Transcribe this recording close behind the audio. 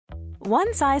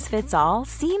One size fits all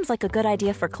seems like a good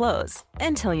idea for clothes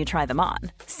until you try them on.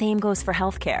 Same goes for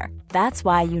healthcare. That's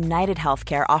why United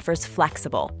Healthcare offers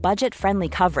flexible, budget-friendly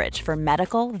coverage for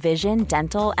medical, vision,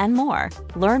 dental, and more.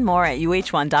 Learn more at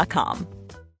uh1.com.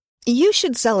 You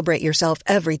should celebrate yourself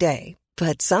every day,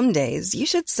 but some days you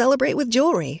should celebrate with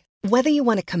jewelry. Whether you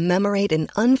want to commemorate an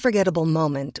unforgettable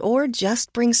moment or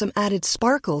just bring some added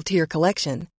sparkle to your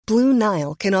collection, Blue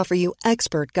Nile can offer you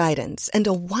expert guidance and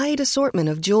a wide assortment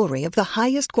of jewelry of the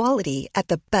highest quality at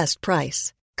the best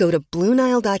price. Go to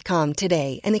BlueNile.com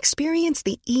today and experience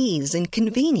the ease and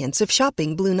convenience of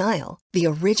shopping Blue Nile, the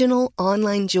original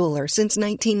online jeweler since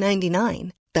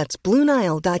 1999. That's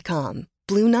BlueNile.com.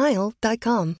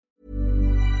 BlueNile.com.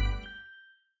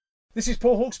 This is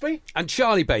Paul Hawksby. And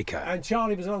Charlie Baker. And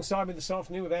Charlie was alongside me this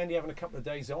afternoon with Andy having a couple of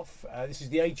days off. This is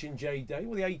the H&J day.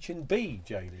 Well, the H&B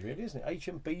J-Lee, really, isn't it?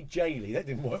 H&B J-Lee. That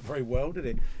didn't work very well, did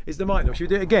it? Is the mic? No, should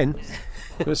we do it again?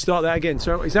 We'll start that again.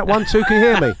 So, is that 1, 2? Can you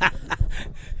hear me?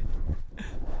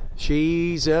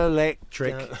 She's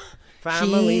electric.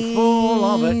 Family full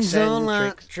of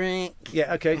eccentrics.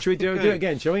 Yeah, okay. Should we do it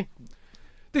again, shall we?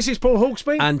 This is Paul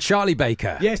Hawksby. And Charlie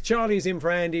Baker. Yes, Charlie is in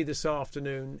for Andy this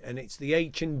afternoon, and it's the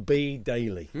H&B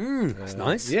Daily. That's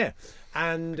nice. Yeah.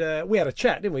 And we had a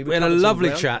chat, didn't we? We had a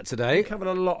lovely chat today. We covered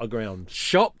a lot of ground.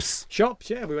 Shops,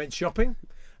 yeah. We went shopping.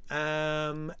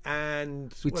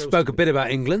 And we spoke a bit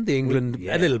about England.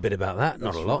 A little bit about that,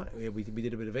 not a lot. Right. Yeah, we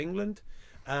did a bit of England.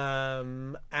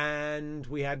 And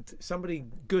we had somebody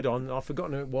good on. I've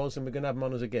forgotten who it was, and we're going to have him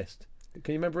on as a guest.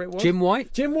 Can you remember who it was? Jim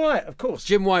White. Jim White, of course.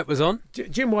 Jim White was on.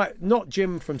 Jim White, not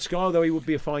Jim from Sky, though he would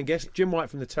be a fine guest. Jim White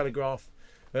from The Telegraph.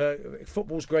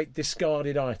 Football's great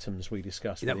discarded items we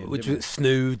discussed. Yeah, which was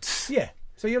snoods. Yeah.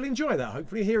 So you'll enjoy that,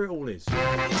 hopefully. Here it all is.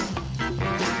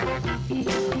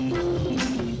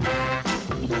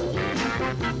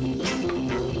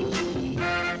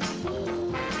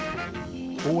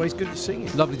 Always good to see you.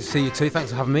 Lovely to see you too.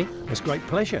 Thanks for having me. It's a great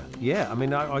pleasure. Yeah, I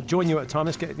mean, I join you at a time.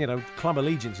 Let's get, club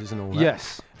allegiances and all that.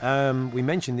 Yes. We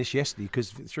mentioned this yesterday because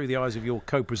through the eyes of your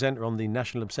co-presenter on the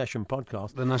National Obsession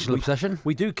podcast. The National Obsession?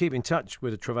 We do keep in touch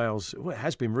with the travails, well, it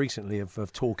has been recently,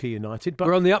 of Torquay United. But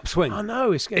we're on the upswing. I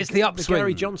know. It's the upswing. The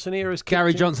Gary Johnson era is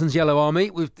Gary Johnson's Yellow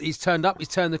Army. He's turned up. He's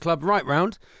turned the club right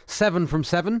round. 7 from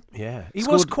 7. Yeah. He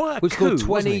was quite a coup,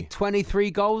 scored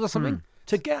 23 goals or something.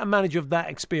 To get a manager of that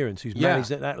experience who's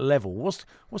managed at that level was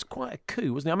quite a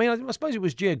coup, wasn't it? I mean, I suppose it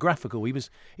was geographical. He's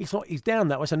down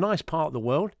that way. It's a nice part of the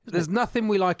world. There's nothing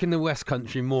we like in the West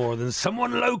Country more than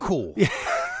someone local. Yeah.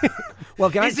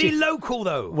 Well, is he local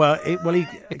though? Well, I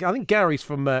think Gary's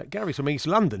from East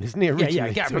London, isn't he?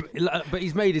 Originally? Yeah. But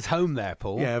he's made his home there,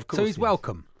 Paul. Yeah, of course. So he's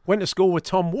welcome. Went to school with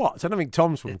Tom Watts. I don't think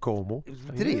Tom's from Cornwall.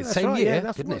 Did he? Same year?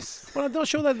 Yeah, Goodness. Well, I'm not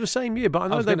sure they were the same year, but I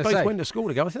know they both went to school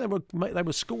together. I think they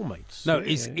were schoolmates. No,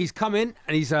 he's come in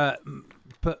and he's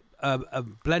put a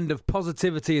blend of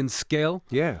positivity and skill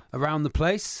around the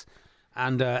place.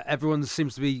 And everyone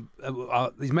seems to be...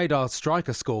 he's made our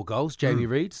striker score goals. Jamie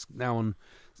Reed's now on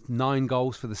 9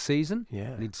 goals for the season. Yeah.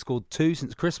 And he'd scored 2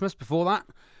 since Christmas before that.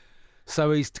 So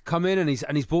he's come in and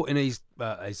he's brought in his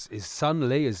son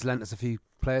Lee has lent us a few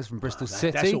players from Bristol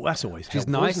City. That's always helpful, which is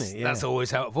nice. Isn't it? Yeah. That's always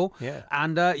helpful. Yeah.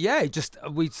 And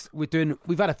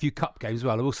we've had a few cup games as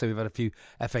well. Also, we've had a few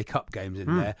FA Cup games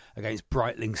in there against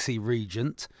Brightlingsea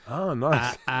Regent. Oh,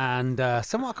 nice. And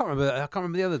someone I can't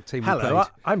remember the other team. Hello,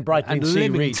 I'm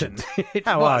Brightlingsea Regent.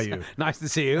 How are you? Nice to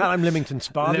see you. I'm Leamington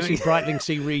Spa. This is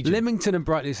Brightlingsea Regent. Leamington and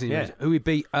Brightlingsea Regent, who we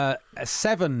beat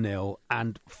 7-0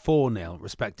 and 4-0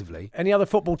 respectively. Any other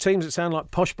football teams that sound like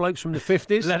posh blokes from the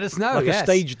 50s? Let us know. Like a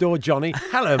stage door Johnny.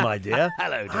 Hello, my dear.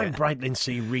 Hello, dear. I'm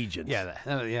Brightlingsea Regent.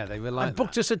 Yeah, they were like. I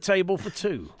booked us a table for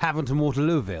 2. Havant and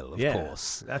Waterlooville, of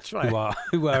course. That's right.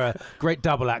 Who were a great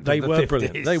double act. They of the were 50s.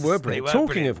 brilliant. They were brilliant.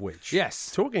 Talking of which,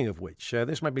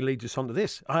 this maybe leads us on to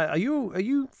this. Are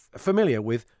you familiar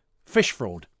with fish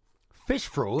fraud? Fish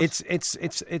fraud?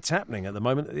 It's happening at the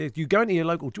moment. You go into your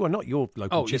local, well, not your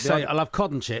local. Oh, you say I'll have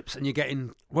cod and chips, and you're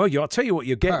getting. Well, I'll tell you what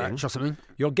you're getting. Or something.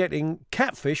 You're getting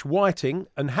catfish, whiting,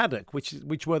 and haddock,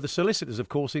 which were the solicitors, of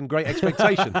course, in Great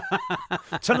Expectation,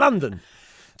 to London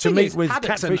to meet with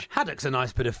catfish. Haddock's a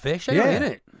nice bit of fish, isn't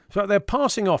it? So they're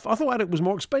passing off. I thought haddock was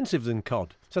more expensive than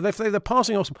cod. So they're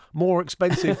passing off more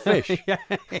expensive fish.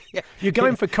 You're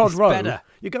going for cod roe. Better.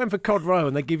 You're going for cod roe,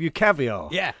 and they give you caviar.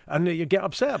 Yeah, and you get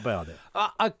upset about it.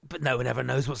 But no one ever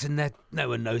knows what's in there. No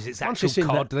one knows it's actual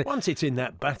cod. Once it's in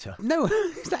that batter. No,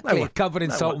 exactly. Covered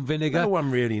in salt and vinegar. No one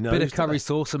really knows. Bit of curry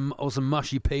sauce or some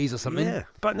mushy peas or something. Yeah,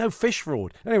 but no fish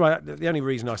fraud. Anyway, the only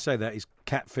reason I say that is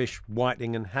catfish,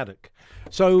 whiting, and haddock.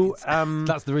 So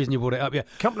that's the reason you brought it up. Yeah,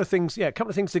 a couple of things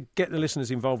to get the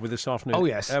listeners involved with this afternoon. Oh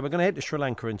yes, we're going to head to Sri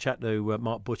Lanka and chat to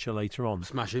Mark Butcher later on.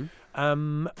 Smash him.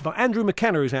 But Andrew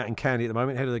McKenna, who's out in Kandy at the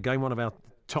moment, head of the game, one of our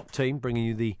top team, bringing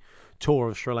you the tour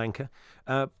of Sri Lanka,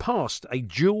 passed a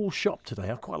jewel shop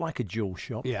today. I quite like a jewel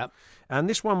shop. Yeah, and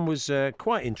this one was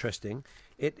quite interesting.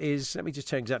 It is. Let me just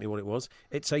tell you exactly what it was.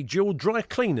 It's a jewel dry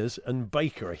cleaners and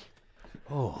bakery.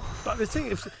 Oh, but the thing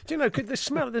is, do you know? Could the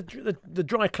smell of the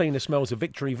dry cleaner smells of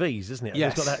Victory V's, isn't it?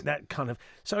 Yes. It's got that kind of.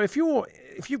 So if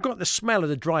you've got the smell of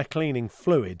the dry cleaning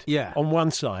fluid, on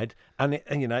one side, and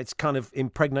it's kind of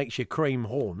impregnates your cream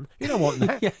horn, you don't want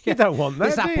that. You don't want that.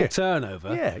 It's do apple you?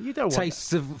 turnover. Yeah, you don't want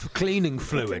tastes of cleaning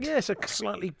fluid. Yeah, it's a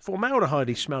slightly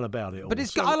formaldehydey smell about it all. But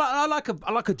it's I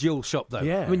like a jewel shop though.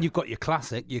 Yeah. I mean, you've got your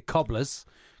classic, your cobblers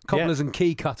and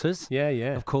key cutters. Yeah.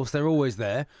 Of course, they're always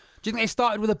there. Do you think they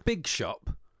started with a big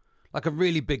shop, like a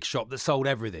really big shop that sold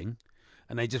everything,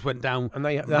 and they just went down and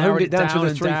they honed it down to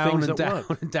the three things that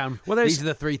work? And down. Well, these are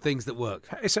the three things that work.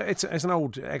 It's an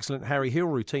old, excellent Harry Hill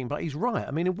routine, but he's right. I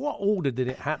mean, in what order did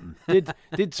it happen?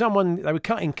 Did someone, they were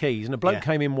cutting keys, and a bloke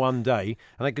came in one day,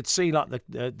 and they could see like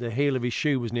the heel of his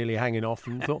shoe was nearly hanging off,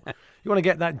 and thought, "You want to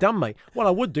get that done, mate?" Well,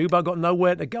 I would do, but I've got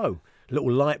nowhere to go.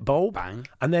 Little light bulb, bang,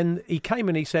 and then he came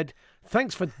and he said,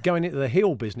 "Thanks for going into the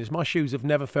heel business. My shoes have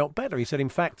never felt better." He said, "In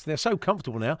fact, they're so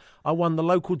comfortable now, I won the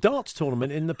local darts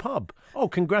tournament in the pub." "Oh,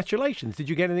 congratulations. Did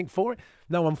you get anything for it?"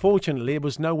 "No, unfortunately, there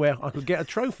was nowhere I could get a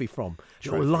trophy from."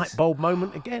 Little light bulb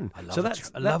moment again. I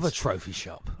love a trophy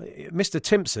shop. Mr.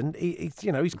 Timpson, he's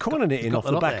coining it in off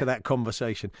the back of that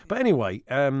conversation. But anyway.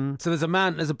 So there's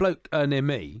a bloke near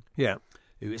me. Yeah.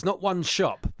 Who it's not one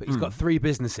shop, but he's got three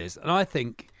businesses. And I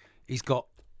think he's got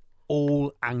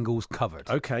all angles covered.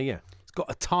 Okay, yeah. He's got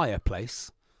a tyre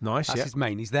place. Nice, That's his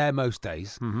main. He's there most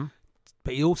days. Mm-hmm.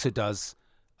 But he also does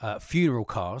funeral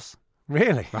cars.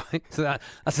 Really? Right. So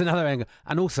that's another angle.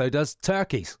 And also does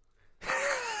turkeys.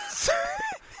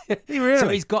 Really? So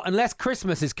he's got, unless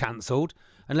Christmas is cancelled,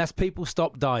 unless people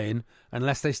stop dying,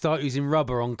 unless they start using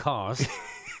rubber on cars.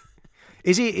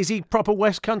 Is he proper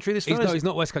West Country this time? He's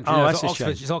not West Country. Oh, no,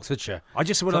 that's It's Oxfordshire. I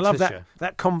just would have loved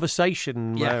that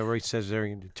conversation where he says,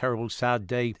 "Terrible, sad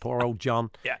day, poor old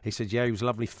John." Yeah. He says, "Yeah, he was a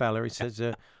lovely fella." He says,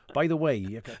 "By the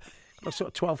way, a sort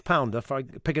of £12 if I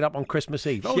pick it up on Christmas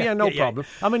Eve." "Oh yeah, no problem."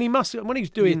 I mean, he must when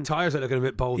he's doing your tyres are looking a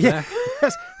bit bold there.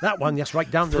 Yes, that one. Yes, right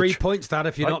down 3 points. That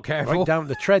if you're not careful, right down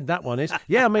the tread. That one is.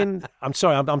 Yeah, I mean, I'm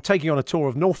sorry, I'm taking you on a tour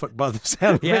of Norfolk by the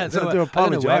sound of it. So I do apologise. I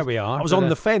don't know where we are. I was on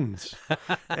the fens.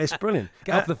 It's brilliant.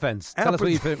 Get off the fence. Tell us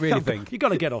what you really think. You got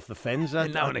to get off the fens.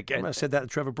 Now and again. I said that to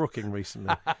Trevor Brooking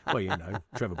recently. Well,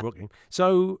 Trevor Brooking.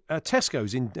 So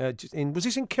Tesco's in was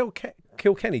this in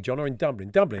Kilkenny, John, or in Dublin?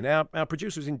 Dublin. Our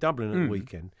producer was in Dublin at the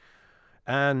weekend.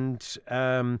 And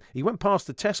he went past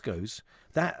the Tesco's.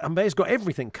 And they've got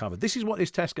everything covered. This is what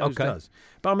this Tesco's does.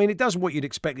 But I mean, it does what you'd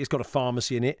expect. It's got a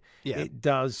pharmacy in it. Yeah. It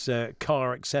does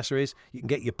car accessories. You can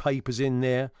get your papers in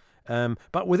there.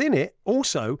 But within it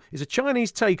also is a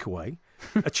Chinese takeaway,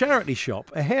 a charity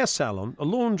shop, a hair salon, a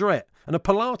laundrette, and a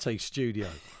Pilates studio.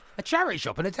 A charity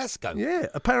shop and a Tesco? Yeah,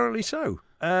 apparently so.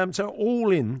 So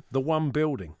all in the one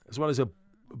building, as well as a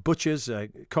butcher's, a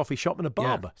coffee shop, and a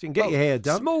barber. So you can get your hair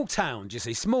done. Small town, do you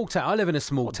see? Small town. I live in a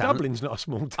small town. Dublin's not a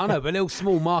small town. I know, but a little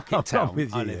small market town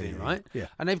with you, I live in, right? Yeah.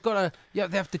 And they've got they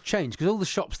have to change because all the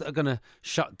shops that are going to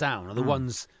shut down are the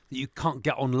ones that you can't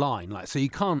get online. Like, so you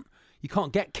can't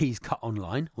get keys cut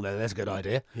online. Although that's a good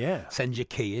idea. Yeah. Send your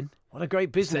key in. What a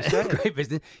great business! Great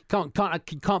business. You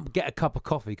can't get a cup of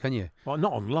coffee, can you? Well,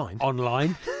 not online.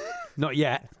 Online, not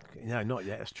yet. No, not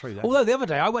yet. That's true. Although the other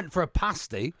day I went for a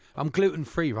pasty. I'm gluten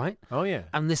free, right? Oh yeah.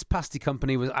 And this pasty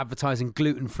company was advertising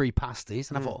gluten free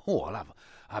pasties, and I thought,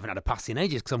 I haven't had a pasty in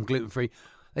ages because I'm gluten free.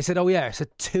 They said, "Oh yeah, it's a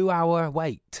 2-hour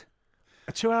wait."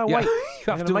 A 2-hour wait. You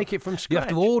have to make it from scratch. You have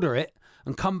to order it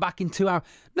and come back in 2 hours.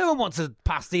 No one wants a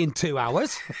pasty in 2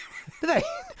 hours, do they?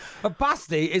 A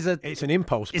pasty is it's an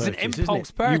impulse purchase. It's an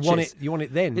impulse purchase. You want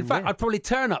it then. In fact, I'd probably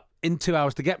turn up in 2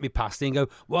 hours to get me pasty and go,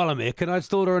 "While I'm here, can I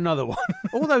just order another one?"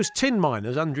 All those tin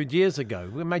miners 100 years ago,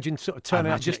 imagine sort of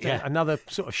turning out just another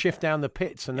sort of shift down the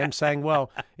pits and them saying,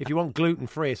 "Well, if you want gluten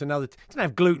free, it's another." Didn't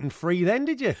have gluten free then,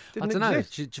 did you? I don't know.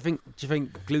 Do you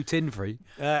think gluten free?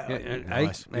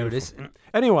 Nice. There it is.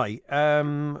 Anyway,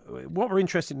 what we're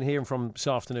interested in hearing from this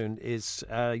afternoon is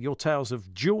your tales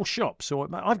of dual shops. So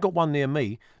I've got one near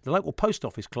me. The local post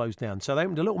office closed down, so they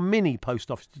opened a little mini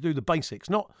post office to do the basics,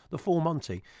 not the full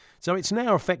Monty. So it's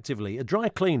now effectively a dry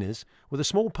cleaners with a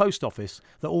small post office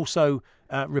that also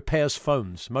repairs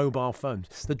phones, mobile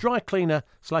phones. The dry cleaner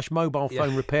 / mobile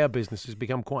phone repair business has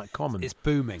become quite common. It's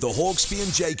booming. The Hawksbee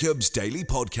and Jacobs Daily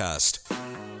Podcast.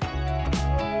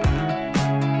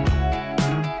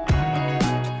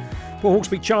 Paul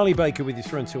Hawksbee, Charlie Baker with you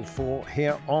through until 4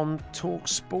 here on Talk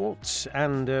Sports.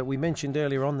 And we mentioned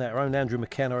earlier on that our own Andrew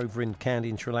McKenna over in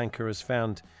Kandy in Sri Lanka has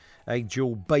found a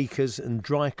dual bakers and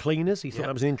dry cleaners. He thought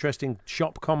that was an interesting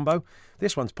shop combo.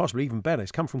 This one's possibly even better.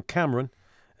 It's come from Cameron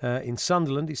in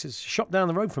Sunderland. He says, shop down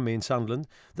the road from me in Sunderland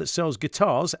that sells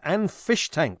guitars and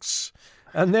fish tanks.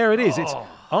 And there it is. It's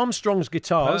Armstrong's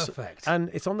Guitars. Perfect.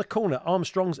 And it's on the corner,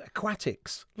 Armstrong's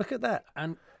Aquatics. Look at that.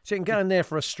 And so you can go in there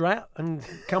for a strat and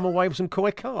come away with some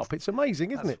koi carp. It's amazing,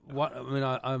 isn't it? What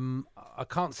I mean, I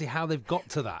can't see how they've got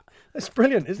to that. It's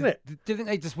brilliant, isn't it? Do you think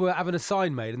they just were having a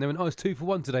sign made and they went, "Oh, it's 2 for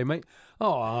 1 today, mate"?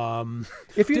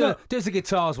 If you know, there's a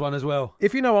guitars one as well.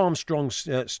 If you know Armstrong's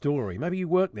story, maybe you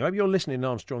work there. Maybe you're listening to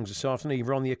Armstrong's this afternoon,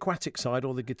 either on the aquatic side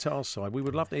or the guitar side. We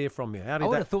would love to hear from you. I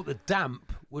would have thought the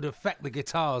damp would affect the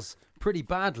guitars pretty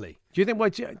badly. Do you think? Well,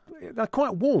 they're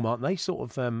quite warm, aren't they?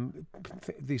 Sort of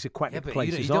these aquatic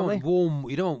places, you aren't they?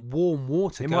 You don't want warm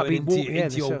water going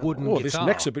into your wooden guitar. This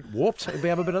neck's a bit warped. You'd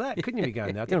have a bit of that, couldn't you? Be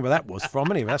going there. I don't know where that was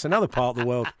from. Anyway, that's another part of the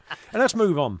world. And let's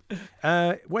move on.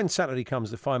 When Saturday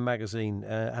comes, the Fine magazine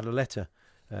had a letter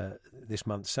this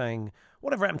month saying,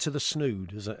 whatever happened to the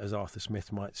snood, as Arthur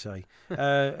Smith might say.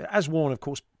 As worn, of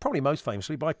course, probably most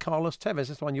famously by Carlos Tevez.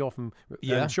 That's the one you often...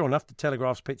 sure enough, the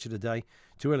Telegraph's picture today,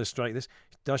 to illustrate this,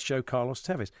 does show Carlos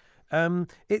Tevez.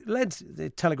 It led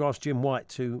the Telegraph's Jim White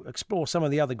to explore some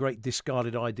of the other great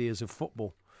discarded ideas of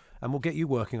football. And we'll get you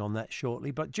working on that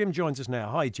shortly. But Jim joins us now.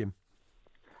 Hi, Jim.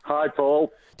 Hi,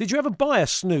 Paul. Did you ever buy a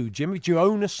snood, Jim? Did you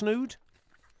own a snood?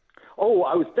 Oh,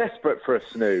 I was desperate for a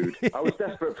snood.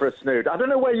 I don't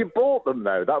know where you bought them,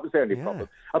 though. That was the only problem.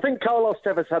 I think Carlos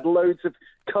Tevez had loads of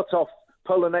cut-off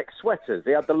polo neck sweaters.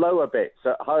 He had the lower bits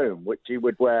at home, which he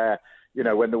would wear,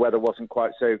 when the weather wasn't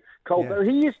quite so cold. Though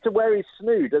he used to wear his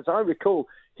snood, as I recall,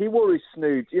 he wore his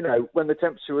snood, when the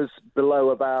temperature was below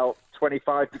about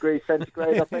 25 degrees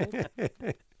centigrade, I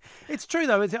think. It's true,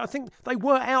 though. I think they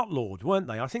were outlawed, weren't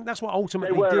they? I think that's what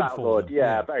ultimately they were did outlawed, for them.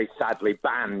 Yeah, very sadly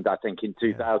banned, I think, in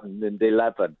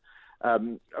 2011.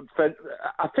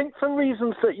 I think for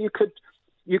reasons that you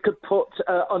could put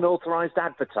unauthorised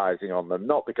advertising on them,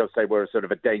 not because they were sort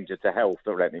of a danger to health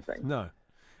or anything. No.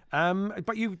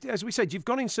 But you, as we said, you've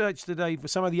gone in search today for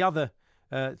some of the other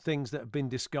things that have been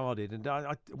discarded. And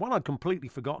one I'd completely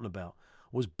forgotten about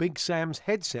was Big Sam's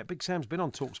headset. Big Sam's been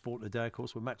on TalkSport today, of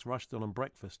course, with Max Rushton on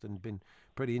Breakfast and been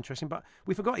pretty interesting. But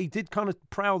we forgot he did kind of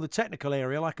prowl the technical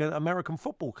area like an American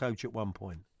football coach at one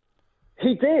point.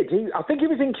 He did. I think he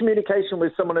was in communication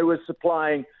with someone who was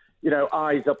supplying,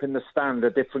 eyes up in the stand, a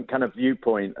different kind of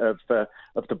viewpoint of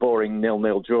the boring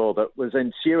 0-0 draw that was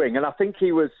ensuing. And I think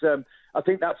he was... I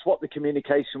think that's what the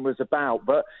communication was about,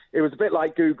 but it was a bit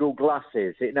like Google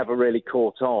Glasses. It never really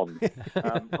caught on,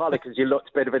 partly because you looked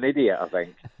a bit of an idiot, I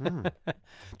think.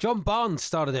 John Barnes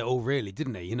started it all, really,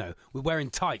 didn't he? We're wearing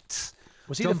tights.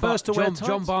 Was he the first to wear tights?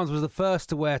 John Barnes was the first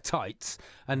to wear tights,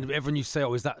 and everyone used to say,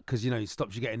 is that because, it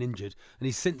stops you getting injured? And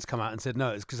he's since come out and said,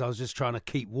 no, it's because I was just trying to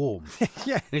keep warm.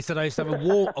 Yeah. And he said, I used to have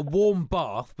a warm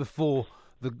bath before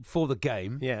the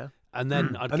game. Yeah. And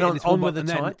then I'd get on with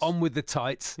the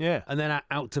tights, yeah, and then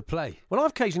out to play. Well, I've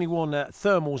occasionally worn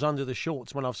thermals under the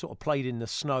shorts when I've sort of played in the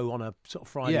snow on a sort of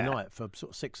Friday night for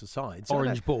sort of six-a-side.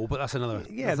 Orange ball, but that's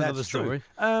another story.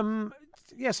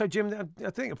 So Jim, I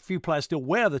think a few players still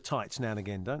wear the tights now and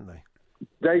again, don't they?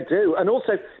 They do, and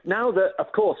also now that,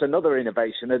 of course, another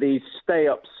innovation are these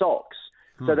stay-up socks.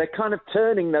 So they're kind of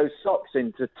turning those socks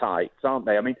into tights, aren't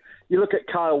they? I mean, you look at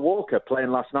Kyle Walker playing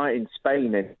last night in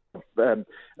Spain in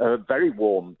very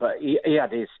warm, but he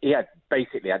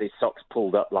basically had his socks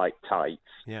pulled up like tights.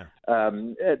 Yeah.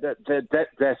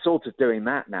 They're sort of doing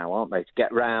that now, aren't they? To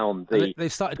get round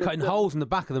they've started cutting holes in the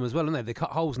back of them as well, haven't they? They cut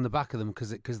holes in the back of them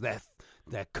because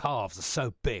their calves are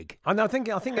so big. And I think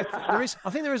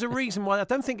there is a reason why. I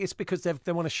don't think it's because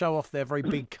they want to show off their very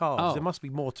big calves. There must be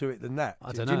more to it than that.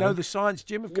 I don't know. Do you know the science,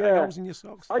 Jim, of cutting holes in your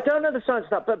socks? I don't know the science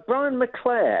of that, but Brian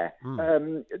McClare,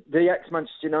 the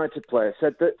ex-Manchester United player,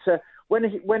 said that when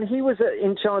he was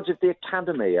in charge of the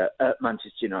academy at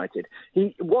Manchester United,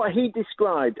 what he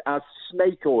described as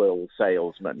snake oil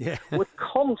salesmen were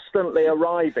constantly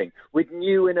arriving with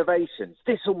new innovations.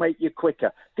 This will make you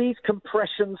quicker. These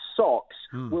compression socks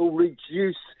will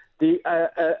reduce the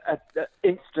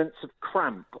instance of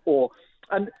cramp,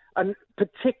 and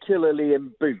particularly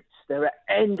in boots. there are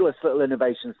endless little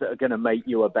innovations that are going to make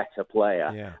you a better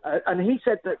player. Yeah. And he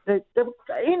said that they were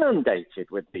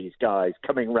inundated with these guys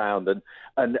coming round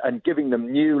and giving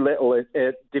them new little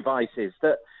devices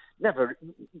that never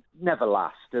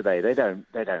last, do they? They don't.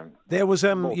 There was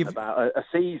about a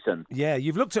season. Yeah,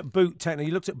 you've looked at boot techno.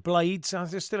 You looked at blades.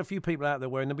 There's still a few people out there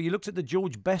wearing them, but you looked at the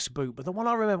George Best boot. But the one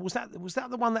I remember was that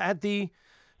the one that had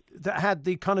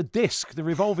the kind of disc, the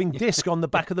revolving disc on the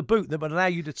back of the boot that would allow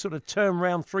you to sort of turn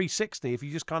around 360 if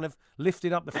you just kind of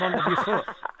lifted up the front of your foot.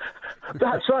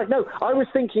 That's right. No, I was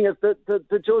thinking of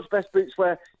the George Best boots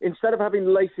where instead of having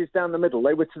laces down the middle,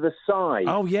 they were to the side.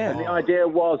 Oh, yeah. And the idea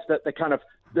was that the kind of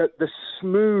the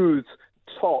smooth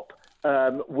top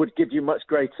would give you much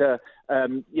greater,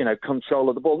 control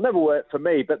of the ball. Never worked for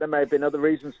me, but there may have been other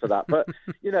reasons for that. But,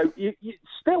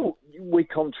 we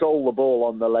control the ball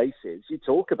on the laces. You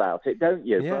talk about it, don't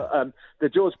you? Yeah. But the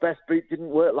George Best boot didn't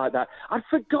work like that. I'd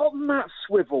forgotten that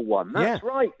swivel one. That's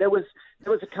right. There was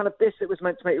a kind of disc that was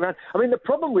meant to make you round. I mean, the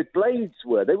problem with blades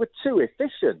they were too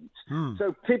efficient.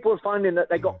 So people were finding that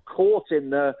they got caught in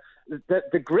the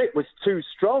grip was too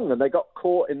strong, and they got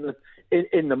caught in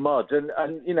the mud and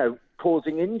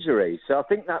causing injury. So I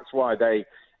think that's why they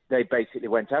basically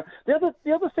went out. The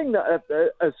other thing that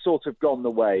has sort of gone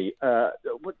the way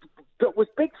that was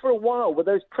big for a while were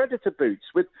those Predator boots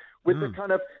with the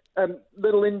kind of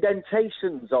little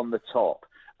indentations on the top.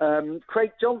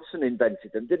 Craig Johnson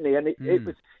invented them, didn't he? And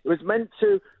it was meant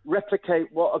to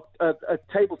replicate what a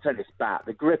table tennis bat,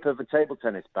 the grip of a table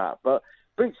tennis bat, but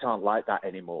boots aren't like that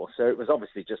anymore, so it was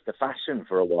obviously just the fashion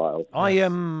for a while. I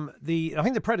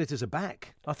think the Predators are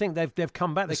back. I think they've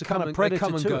come back. There's a kind of Predator,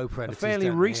 come and go Predators, fairly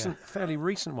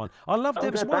recent one. I love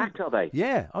them. They're back, are they?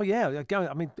 Yeah. Oh yeah. Go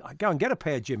and get a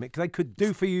pair, Jim. They could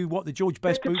do for you what the George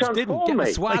Best boots didn't. Get the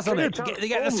swaz on it. Get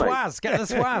the swaz. Get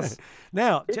the swaz.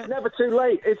 Now it's never too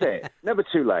late, is it? Never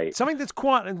too late. Something that's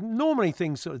quite normally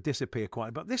things sort of disappear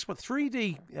quite, but this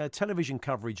 3D television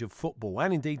coverage of football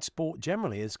and indeed sport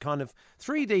generally is kind of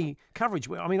 3D coverage.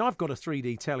 I mean, I've got a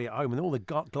 3D telly at home and all the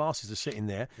glasses are sitting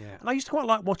there. Yeah. And I used to quite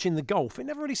like watching the golf. It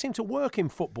never really seemed to work in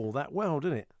football that well,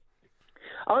 did it?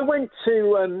 I went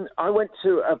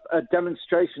to a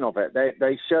demonstration of it.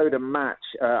 They showed a match.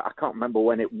 I can't remember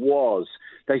when it was.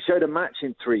 They showed a match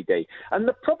in 3D, and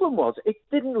the problem was it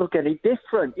didn't look any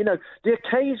different. The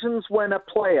occasions when a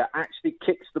player actually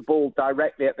kicks the ball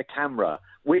directly at the camera,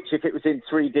 which if it was in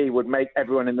 3D would make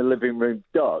everyone in the living room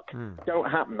duck, don't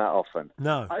happen that often.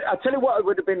 No. I tell you what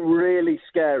would have been really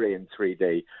scary in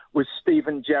 3D was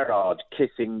Steven Gerrard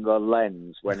kissing the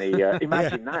lens when he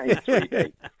imagine that in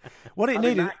 3D. What it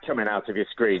needed that coming out of your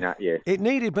screen at you. It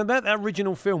needed, but that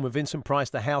original film of Vincent Price,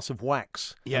 The House of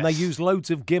Wax, and they used loads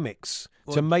of gimmicks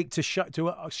to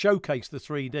showcase the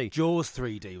 3D. Jaws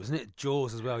 3D, wasn't it?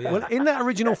 Jaws as well. Yeah. Well, in that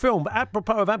original film,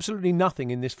 apropos of absolutely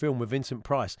nothing in this film with Vincent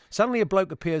Price, suddenly a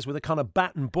bloke appears with a kind of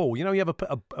bat and ball. You know, you have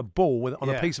a ball on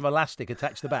a piece of elastic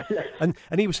attached to the back, and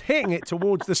he was hitting it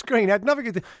towards the screen. It had nothing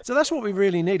to do. So that's what we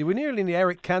really needed. We nearly need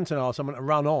Eric Cantona or someone to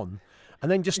run on. And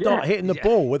then just start hitting the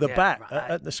ball with a bat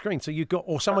at the screen. So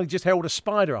or somebody just held a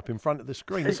spider up in front of the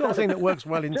screen. The sort of thing that works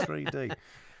well in 3D.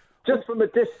 Just from a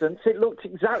distance, it looked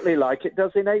exactly like it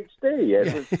does in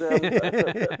HD.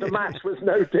 The match was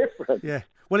no different. Yeah.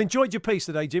 Well, enjoyed your piece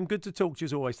today, Jim. Good to talk to you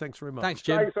as always. Thanks very much. Thanks,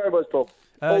 Jim. Thanks very much, Paul.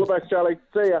 All the best, Charlie.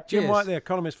 See ya. Jim White, the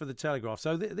economist for The Telegraph.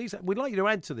 So we'd like you to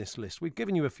add to this list. We've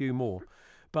given you a few more.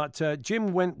 But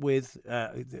Jim went with,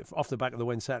 off the back of the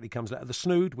When Saturday Comes Out, the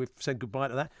Snood. We've said goodbye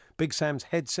to that. Big Sam's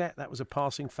headset. That was a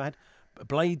passing fad.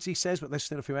 Blades, he says, but there's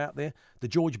still a few out there. The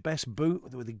George Best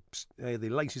boot with the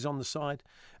laces on the side.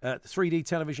 The 3D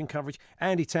television coverage.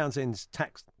 Andy Townsend's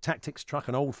Tactics truck,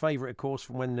 an old favourite, of course,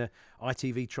 from when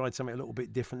ITV tried something a little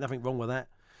bit different. Nothing wrong with that.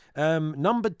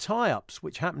 Numbered tie-ups,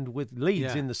 which happened with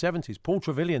Leeds in the 70s. Paul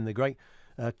Trevelyan, the great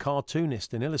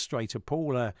cartoonist and illustrator,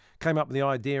 Paul came up with the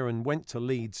idea and went to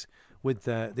Leeds with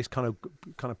this kind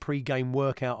of pre-game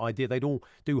workout idea. They'd all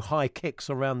do high kicks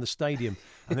around the stadium,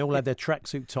 and they all had their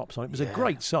tracksuit tops on. It was a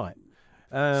great sight.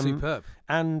 Superb.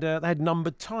 And they had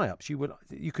numbered tie-ups.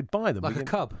 You could buy them like a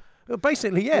cub.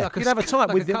 Basically, yeah. Like you'd have a tie-up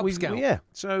like with a Cub Scout. Yeah.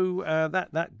 So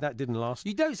that didn't last.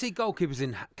 You don't see goalkeepers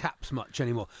in caps much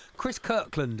anymore. Chris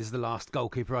Kirkland is the last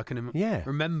goalkeeper I can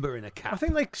remember in a cap. I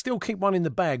think they still keep one in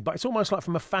the bag, but it's almost like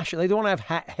from a fashion. They don't want to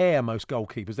have hair, most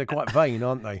goalkeepers. They're quite vain,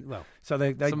 aren't they? Well, so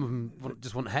they some of them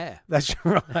just want hair. That's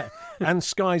right. And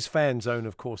Sky's Fan Zone,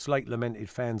 of course, late lamented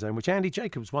Fan Zone, which Andy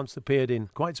Jacobs once appeared in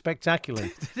quite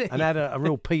spectacularly and had a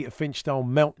real Peter Finch-style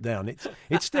meltdown.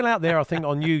 It's still out there, I think,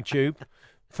 on YouTube.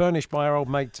 Furnished by our old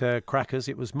mate Crackers.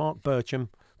 It was Mark Bircham,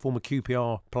 former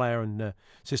QPR player and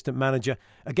assistant manager,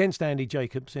 against Andy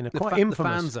Jacobs in a quite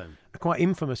infamous quite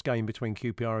infamous game between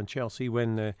QPR and Chelsea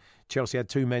when Chelsea had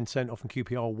 2 men sent off and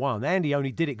QPR won. Andy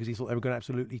only did it because he thought they were going to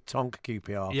absolutely tonk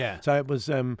QPR. Yeah. So it was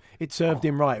it served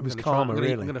him right. It was karma,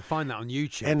 really. I'm going to find that on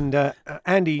YouTube. And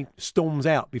Andy storms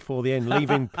out before the end,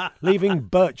 leaving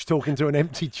Birch talking to an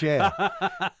empty chair.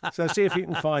 So see if you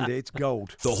can find it. It's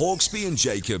gold. The Hawksbee and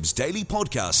Jacobs Daily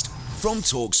Podcast from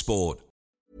TalkSport.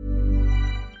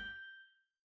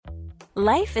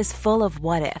 Life is full of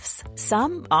what-ifs.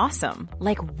 Some awesome,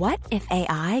 like what if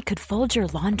AI could fold your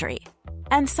laundry?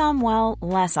 And some, well,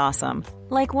 less awesome,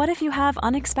 like what if you have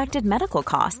unexpected medical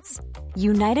costs?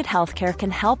 United Healthcare can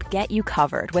help get you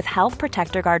covered with Health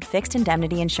Protector Guard fixed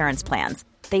indemnity insurance plans.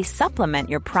 They supplement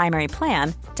your primary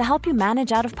plan to help you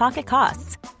manage out-of-pocket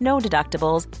costs. No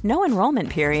deductibles, no enrollment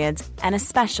periods, and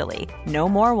especially no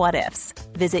more what-ifs.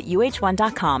 Visit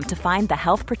uh1.com to find the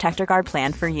Health Protector Guard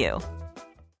plan for you.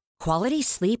 Quality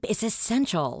sleep is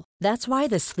essential. That's why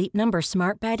the Sleep Number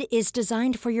Smart Bed is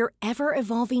designed for your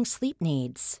ever-evolving sleep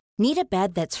needs. Need a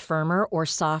bed that's firmer or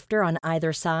softer on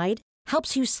either side?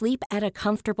 Helps you sleep at a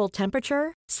comfortable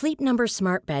temperature? Sleep Number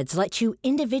Smart Beds let you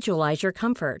individualize your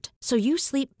comfort, so you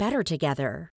sleep better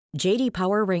together. J.D.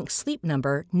 Power ranks Sleep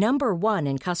Number number 1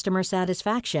 in customer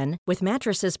satisfaction with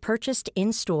mattresses purchased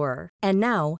in-store. And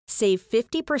now, save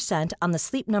 50% on the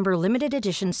Sleep Number Limited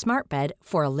Edition Smart Bed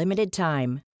for a limited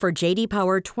time. For J.D.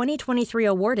 Power 2023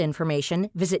 award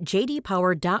information, visit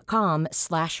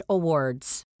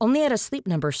jdpower.com/awards. Only at a Sleep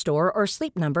Number store or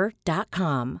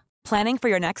sleepnumber.com. Planning for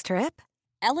your next trip?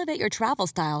 Elevate your travel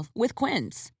style with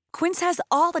Quince. Quince has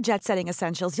all the jet-setting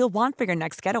essentials you'll want for your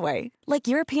next getaway, like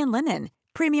European linen,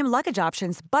 premium luggage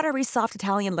options, buttery soft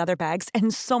Italian leather bags,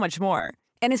 and so much more.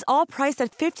 And is all priced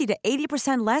at 50 to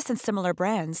 80% less than similar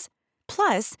brands.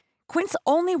 Plus, Quince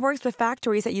only works with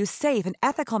factories that use safe and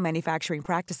ethical manufacturing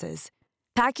practices.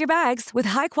 Pack your bags with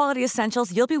high-quality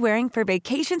essentials you'll be wearing for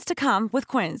vacations to come with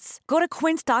Quince. Go to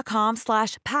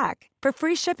quince.com/pack for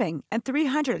free shipping and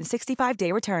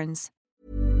 365-day returns.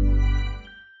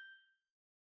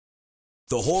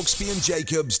 The Hawksbee and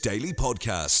Jacobs Daily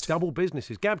Podcast. Double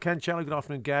businesses. Gab Canchello, good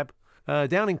afternoon, Gab.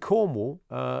 Down in Cornwall,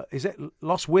 is it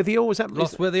Lostwithiel? Is that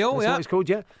Lostwithiel? Yeah, what it's called.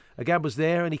 Yeah, Gab was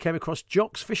there, and he came across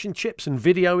Jock's Fish and Chips and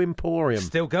Video Emporium.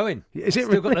 Still going. Is it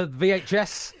still really? got the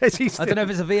VHS? Is he still? I don't know if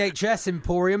it's a VHS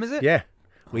Emporium, is it? Yeah.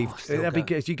 That'd be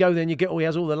good. As you go there, and he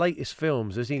has all the latest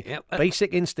films.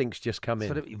 Basic Instincts just come in.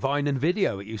 Sort of Vine and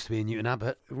Video. It used to be in Newton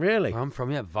Abbot. Really? Where I'm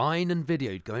from, yeah. Vine and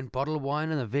Video. You'd go in, bottle of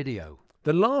wine and a video.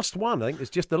 The last one, I think,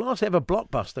 is just the last ever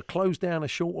Blockbuster closed down a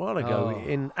short while ago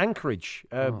in Anchorage.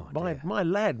 My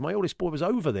lad, my oldest boy, was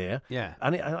over there. Yeah.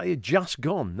 And it had just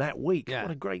gone that week. Yeah. What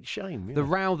a great shame. The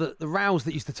rows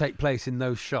that used to take place in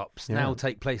those shops now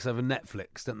take place over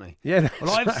Netflix, don't they? Yeah.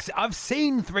 I've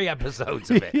seen 3 episodes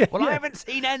of it. I haven't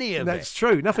seen any of it. That's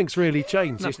true. Nothing's really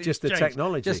changed. It's just the changed.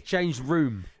 technology. Just changed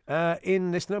room. In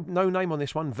this, no name on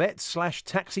this one,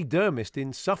 vet/taxidermist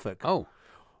in Suffolk. Oh.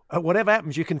 Whatever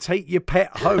happens, you can take your pet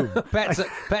home. Pets at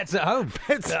home.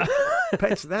 Pets.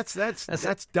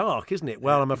 That's dark, isn't it?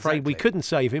 Well, I'm afraid we couldn't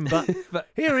save him, but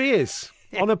here he is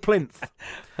on a plinth.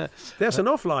 There's an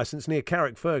off licence near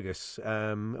Carrickfergus.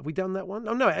 Have we done that one?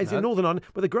 Oh no, it's in Northern Ireland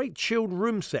with a great chilled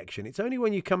room section. It's only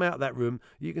when you come out that room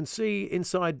you can see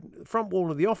inside the front wall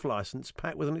of the off licence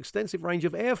packed with an extensive range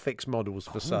of Airfix models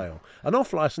for sale. An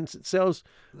off licence that sells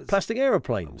plastic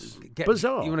aeroplanes.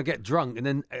 Bizarre. You want to get drunk and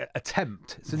then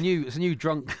attempt. It's a new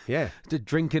drunk. Yeah.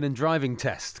 Drinking and driving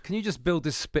test. Can you just build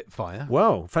this Spitfire?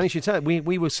 Well, funny you should tell.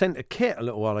 We were sent a kit a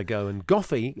little while ago, and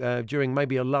Gothy during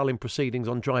maybe a lull in proceedings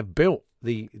on Drive built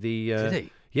the Did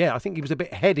he? Yeah, I think he was a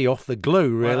bit heady off the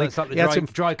glue, really. Well, it's like the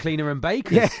dry cleaner and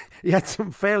bakers. Yeah, he had some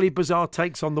fairly bizarre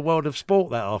takes on the world of sport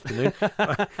that afternoon.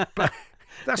 but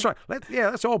that's right.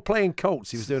 That's all playing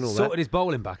Colts. He was doing all that. Sorted his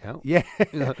bowling back out. Yeah,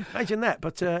 imagine that.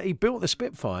 But he built the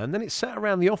Spitfire, and then it sat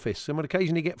around the office, and would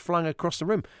occasionally get flung across the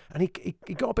room. And he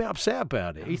got a bit upset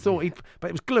about it. He thought but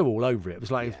it was glue all over it. It was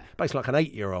like basically like an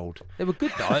 8-year-old. They were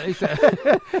good though.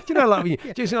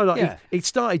 He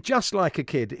started just like a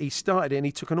kid. He started it, and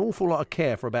he took an awful lot of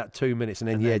care for about 2 minutes, and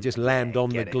then just lammed on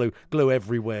the glue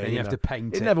everywhere. And you have to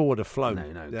paint it. It never would have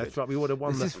flown. No, that's right. We would have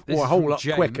won this a whole lot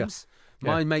James. quicker.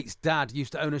 My mate's dad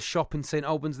used to own a shop in St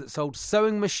Albans that sold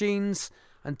sewing machines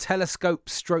and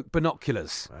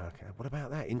telescope/binoculars. Okay, what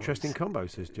about that? Interesting combo,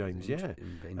 says James. Yeah.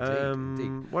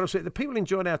 Indeed. What else? The people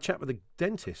enjoyed our chat with the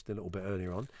dentist a little bit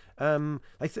earlier on.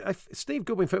 Steve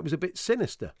Goodwin felt it was a bit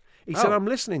sinister. He said, I'm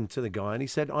listening to the guy, and he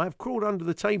said, I have crawled under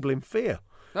the table in fear.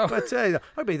 Oh. But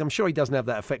I'm sure he doesn't have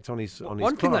that effect on his One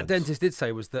clients. thing that dentist did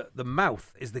say was that the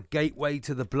mouth is the gateway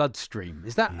to the bloodstream.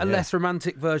 Is that a less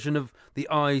romantic version of the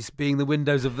eyes being the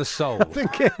windows of the soul? I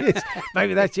think it is.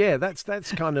 Maybe that's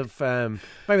kind of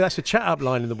maybe that's a chat-up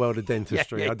line in the world of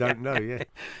dentistry. I don't know. Yeah,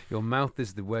 your mouth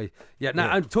is the way. Yeah. Now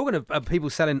I'm talking of people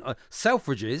selling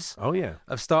Selfridges. Oh yeah,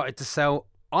 have started to sell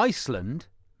Iceland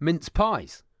mince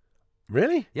pies.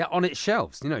 Really? Yeah, on its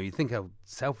shelves. You know, you think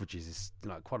Selfridges is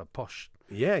like quite a posh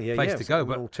place to go,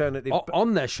 but alternative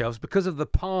on their shelves because of the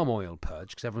palm oil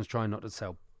purge, because everyone's trying not to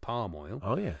sell palm oil.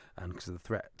 Oh yeah, and because of the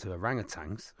threat to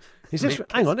orangutans. Is this?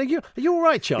 Hang on, are you all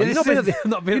right, Charlie? Yeah, you've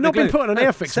not been putting an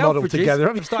Airfix model together.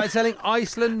 Have you started selling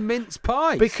Iceland mince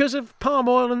pies because of palm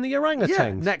oil and the orangutans?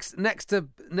 Yeah, next to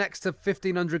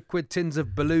 1,500 quid tins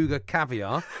of beluga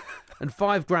caviar and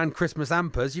 £5,000 Christmas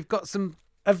hampers. You've got some.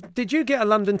 Did you get a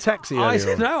London taxi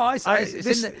earlier on? No,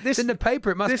 it's in the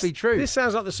paper. It must be true. This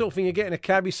sounds like the sort of thing you get in a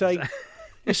cab. You say,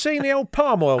 "You seen the old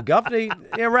palm oil, Gov? The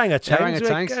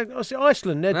orangutans.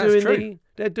 Iceland.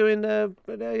 They're doing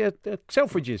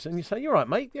Selfridges." And you say, "You're right,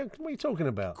 mate. Yeah, what are you talking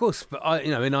about?" Of course, but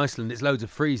in Iceland, it's loads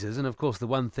of freezers, and of course, the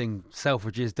one thing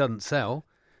Selfridges doesn't sell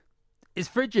is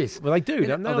fridges. Well, they do. They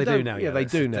do now. Yeah, they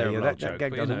do now. Yeah, that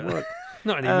gag doesn't work.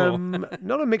 Not anymore.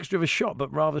 Not a mixture of a shop,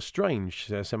 but rather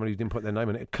strange. Somebody who didn't put their name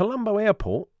on it. At Colombo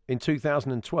Airport in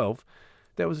 2012,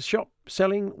 there was a shop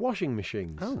selling washing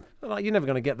machines. Oh. Like, you're never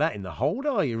going to get that in the hold,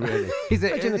 are you, really?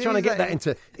 Imagine they're trying to get that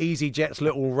into EasyJet's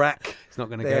little rack. It's not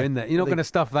going to go in there. You're not going to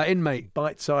stuff that in, mate.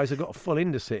 Bite size. I've got a full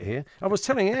Indesit here. I was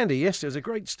telling Andy yesterday, it was a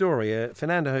great story.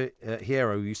 Fernando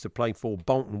Hierro, who used to play for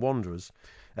Bolton Wanderers,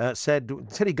 said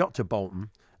until he got to Bolton,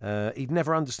 he'd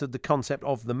never understood the concept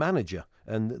of the manager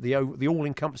and the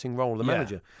all-encompassing role of the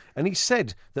manager. And he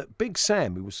said that Big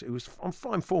Sam, who was on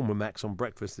fine form with Max on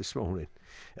breakfast this morning,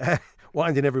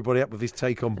 winding everybody up with his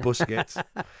take on Busquets.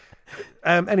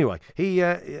 Anyway,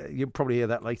 you'll probably hear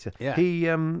that later. Yeah.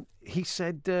 He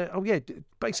said,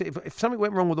 basically, if something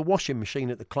went wrong with the washing machine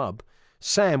at the club,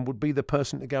 Sam would be the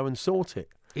person to go and sort it.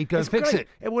 He'd go and fix it.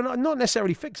 Well, not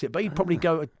necessarily fix it, but he'd probably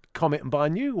go to Comet and buy a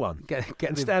new one.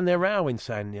 And stand there rowing,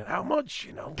 saying, how much?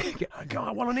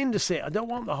 I want an Indesit. I don't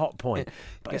want the hot point.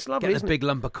 But it's lovely, isn't it? Get a big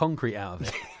lump of concrete out of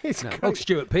it. It's great. Oh,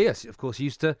 Stuart Pearce, of course,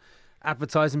 used to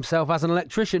advertise himself as an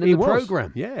electrician in the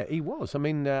programme. Yeah, he was. I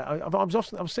mean, I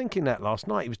was thinking that last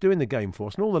night. He was doing the game for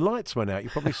us, and all the lights went out. You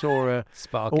probably saw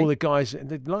all the guys,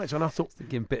 the lights, and I thought,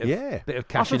 thinking a bit of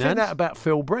cash I in think hand. that about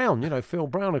Phil Brown. Phil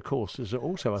Brown, of course, is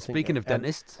also, I think. Speaking of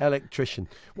dentists, electrician.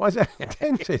 Why is that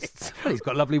dentists? Well, he's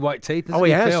got lovely white teeth. He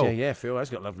has. Phil? Yeah, Phil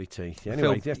has got lovely teeth.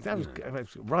 Anyway, that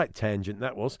was right tangent.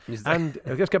 That was. And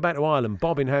let's go back to Ireland.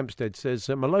 Bob in Hampstead says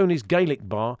Maloney's Gaelic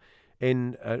bar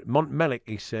in Montmellick,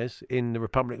 he says, in the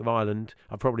Republic of Ireland.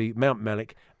 Mount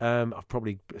Mellick.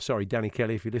 Sorry, Danny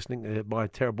Kelly, if you're listening, my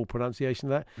terrible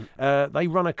pronunciation of that. They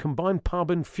run a combined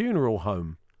pub and funeral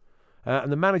home.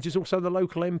 And the manager's also the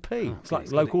local MP. It's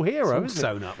like local hero, isn't it?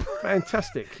 Sewn up.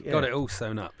 Fantastic. Yeah. Got it all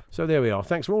sewn up. So there we are.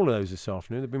 Thanks for all of those this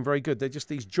afternoon. They've been very good. They're just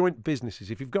these joint businesses.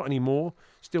 If you've got any more,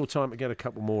 still time to get a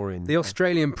couple more in. The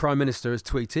Australian Prime Minister has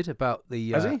tweeted about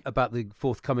the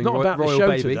forthcoming about royal the show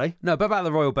baby. Today. No, but about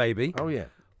the royal baby. Oh yeah.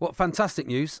 What fantastic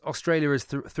news. Australia is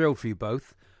thrilled for you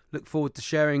both. Look forward to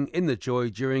sharing in the joy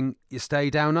during your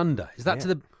stay down under. Is that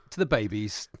to the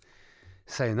babies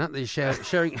saying that? They're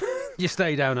sharing your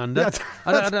stay down under?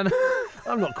 I don't know.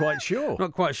 I'm not quite sure.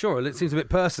 Not quite sure. It seems a bit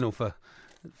personal for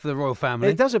the royal family.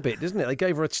 It does a bit, doesn't it? They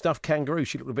gave her a stuffed kangaroo.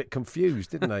 She looked a bit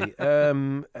confused, didn't they?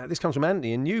 This comes from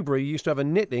Anthony. In Newbury, you used to have a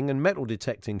knitting and metal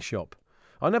detecting shop.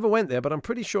 I never went there, but I'm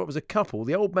pretty sure it was a couple.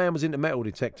 The old man was into metal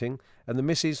detecting and the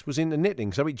missus was into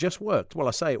knitting, so it just worked. Well,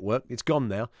 I say it worked. It's gone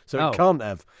now, so it can't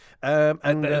have.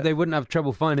 And they wouldn't have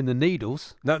trouble finding the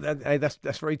needles. No,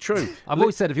 that's very true. I've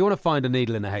always said if you want to find a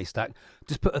needle in a haystack,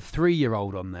 just put a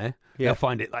 3-year-old on there. Yeah. They'll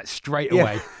find it like straight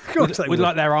away with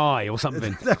like their eye or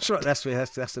something. That's right. That's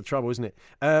the trouble, isn't it?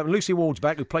 Lucy Ward's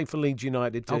back, who played for Leeds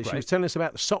United. She was telling us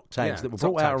about the sock tags that were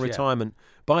brought out of retirement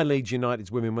by Leeds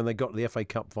United's women when they got to the FA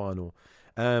Cup final.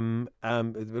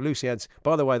 Lucy adds,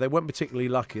 by the way, they weren't particularly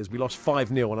lucky as we lost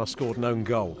 5-0 and I scored an own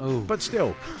goal. Ooh. But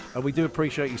still, we do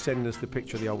appreciate you sending us the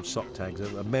picture of the old sock tags,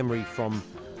 a memory from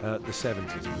the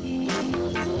 70s.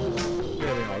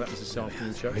 There we are, that was this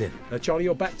afternoon's show. Charlie,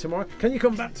 you're back tomorrow. Can you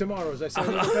come back tomorrow, as I said?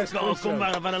 I'll come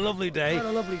back. I've had a lovely day.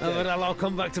 I'll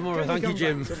come back tomorrow. Thank you,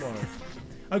 Jim.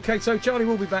 Okay, so Charlie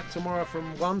will be back tomorrow from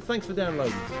 1. Thanks for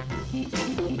downloading.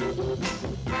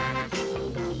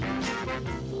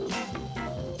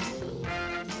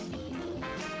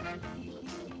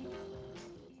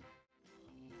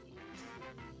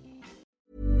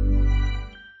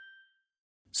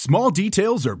 Small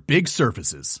details are big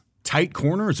surfaces. Tight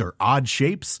corners or odd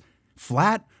shapes?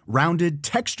 Flat, rounded,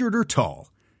 textured, or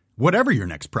tall? Whatever your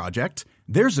next project,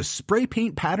 there's a spray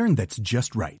paint pattern that's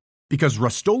just right. Because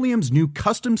Rust-Oleum's new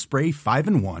Custom Spray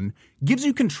 5-in-1 gives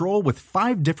you control with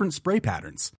 5 different spray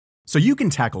patterns. So you can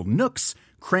tackle nooks,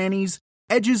 crannies,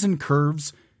 edges, and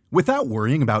curves without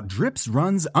worrying about drips,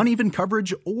 runs, uneven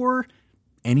coverage, or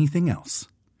anything else.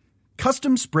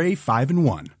 Custom Spray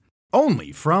 5-in-1.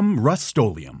 Only from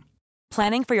Rust-Oleum.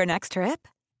 Planning for your next trip?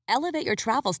 Elevate your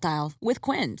travel style with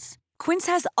Quince. Quince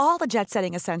has all the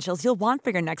jet-setting essentials you'll want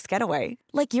for your next getaway,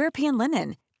 like European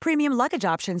linen, premium luggage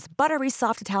options, buttery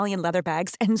soft Italian leather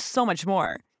bags, and so much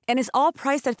more. And is all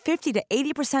priced at 50 to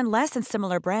 80% less than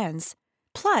similar brands.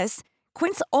 Plus,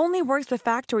 Quince only works with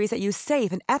factories that use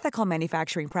safe and ethical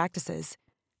manufacturing practices.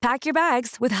 Pack your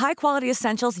bags with high-quality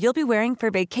essentials you'll be wearing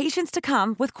for vacations to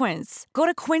come with Quince. Go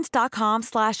to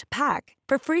quince.com/pack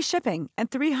for free shipping and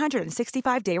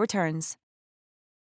 365-day returns.